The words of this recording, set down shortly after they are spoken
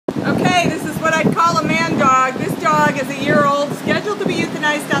dog is a year old, scheduled to be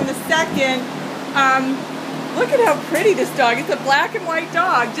euthanized on the 2nd. Look at how pretty this dog is. It's a black and white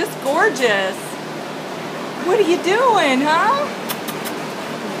dog, just gorgeous. What are you doing, huh?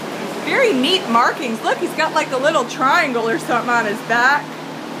 Very neat markings. Look, he's got like a little triangle or something on his back.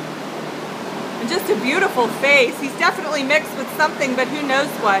 And just a beautiful face. He's definitely mixed with something, but who knows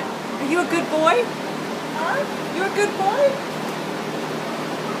what. Are you a good boy? Huh? You a good boy?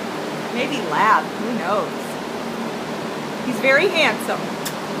 Maybe lab, who knows? He's very handsome.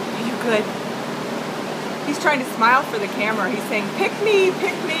 Are you good? He's trying to smile for the camera. He's saying, pick me,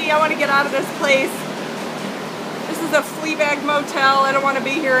 I want to get out of this place. This is a flea bag motel, I don't want to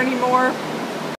be here anymore.